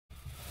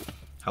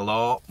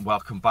Hello,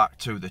 welcome back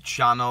to the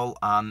channel,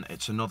 and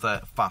it's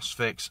another Fast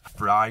Fix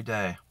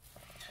Friday.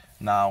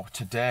 Now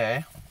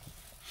today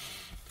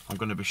I'm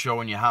going to be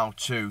showing you how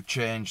to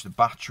change the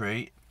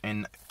battery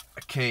in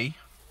a key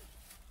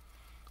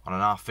on an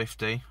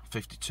R50,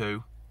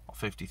 52 or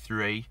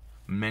 53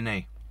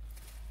 Mini.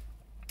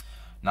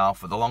 Now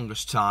for the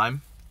longest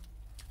time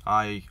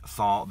I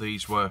thought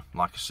these were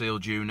like a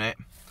sealed unit.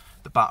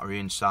 The battery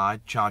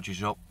inside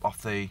charges up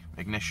off the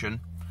ignition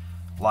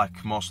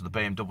like most of the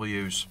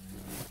BMWs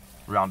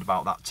around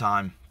about that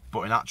time,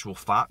 but in actual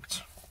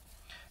fact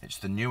it's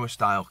the newer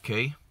style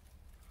key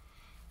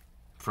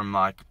from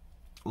like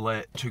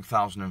late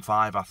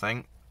 2005, I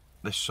think.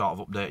 This sort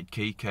of updated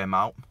key came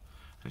out.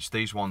 It's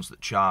these ones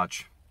that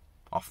charge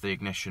off the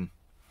ignition.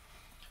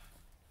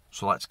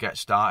 So let's get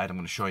started. I'm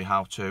going to show you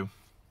how to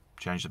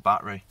change the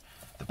battery.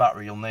 The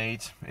battery you'll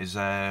need is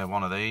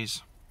one of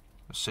these,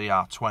 a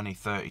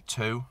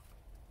R5032,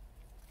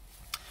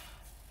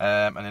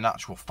 and in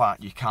actual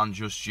fact you can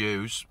just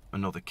use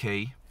another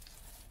key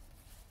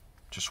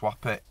to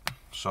swap it.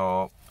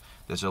 So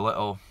there's a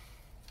little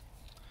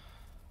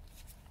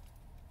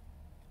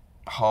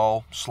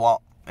hole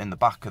slot in the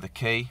back of the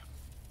key.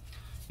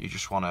 You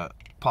just want to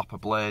pop a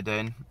blade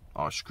in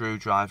or a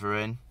screwdriver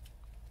in,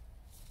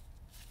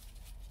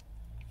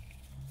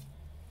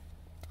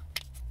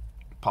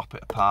 pop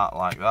it apart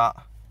like that,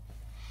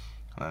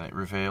 and then it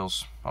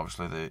reveals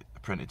obviously the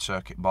printed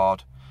circuit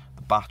board,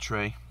 the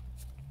battery,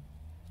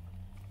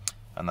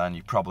 and then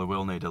you probably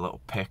will need a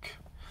little pick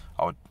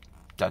or a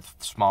dead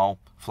small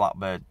flat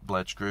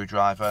blade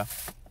screwdriver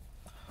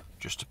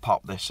just to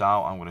pop this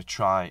out. I'm going to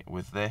try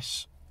with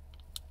this,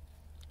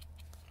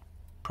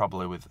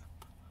 probably with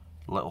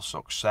little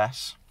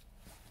success.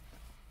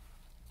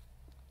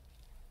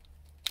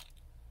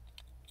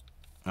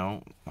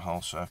 No, the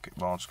whole circuit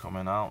board's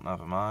coming out,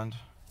 never mind.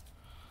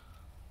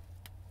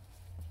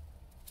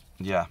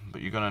 Yeah,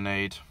 but you're going to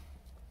need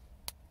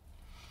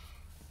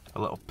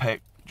a little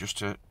pick just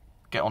to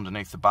get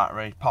underneath the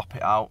battery, pop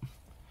it out,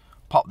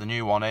 pop the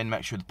new one in,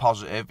 make sure the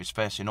positive is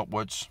facing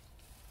upwards,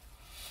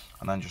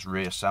 and then just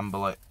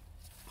reassemble it.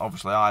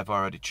 Obviously I've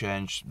already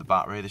changed the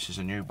battery. This is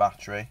a new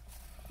battery.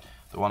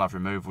 The one I've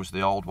removed was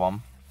the old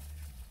one,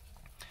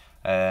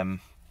 because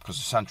the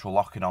central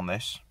locking on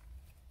this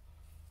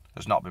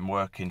has not been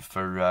working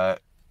for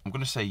I'm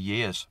going to say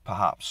years,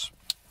 perhaps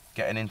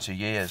getting into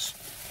years,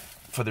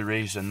 for the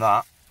reason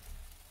that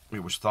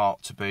it was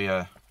thought to be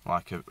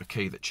like a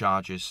key that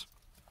charges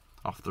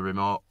off the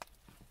remote,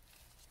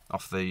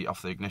 off the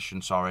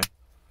ignition, sorry,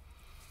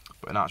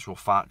 but in actual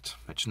fact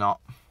it's not,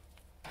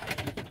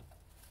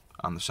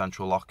 and the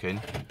central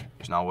locking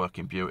is now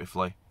working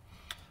beautifully.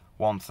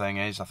 One thing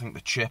is, I think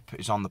the chip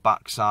is on the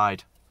back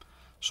side,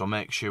 so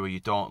make sure you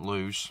don't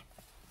lose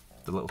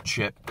the little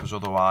chip, because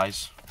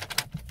otherwise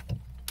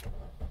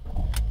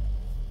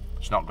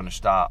it's not going to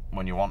start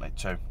when you want it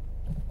to.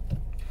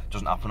 It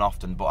doesn't happen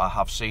often, but I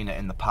have seen it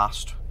in the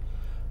past.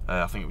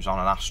 I think it was on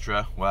an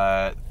Astra,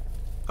 where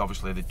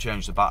obviously they'd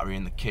changed the battery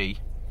in the key,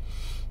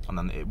 and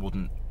then it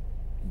wouldn't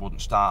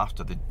start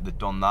after they'd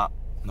done that.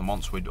 And then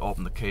once we'd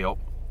opened the key up,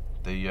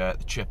 the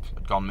chip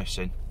had gone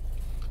missing.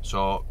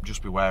 So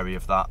just be wary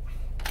of that.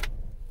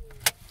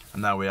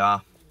 And there we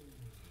are.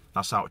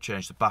 That's how to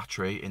change the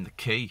battery in the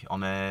key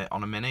on a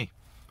Mini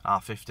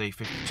R50,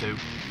 52 and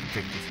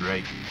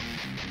 53.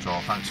 So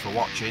thanks for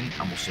watching,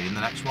 and we'll see you in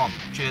the next one.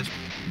 Cheers.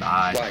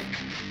 Bye. Like,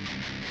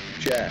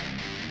 share,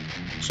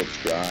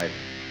 subscribe.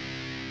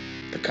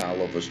 The Car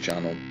Lovers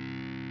channel.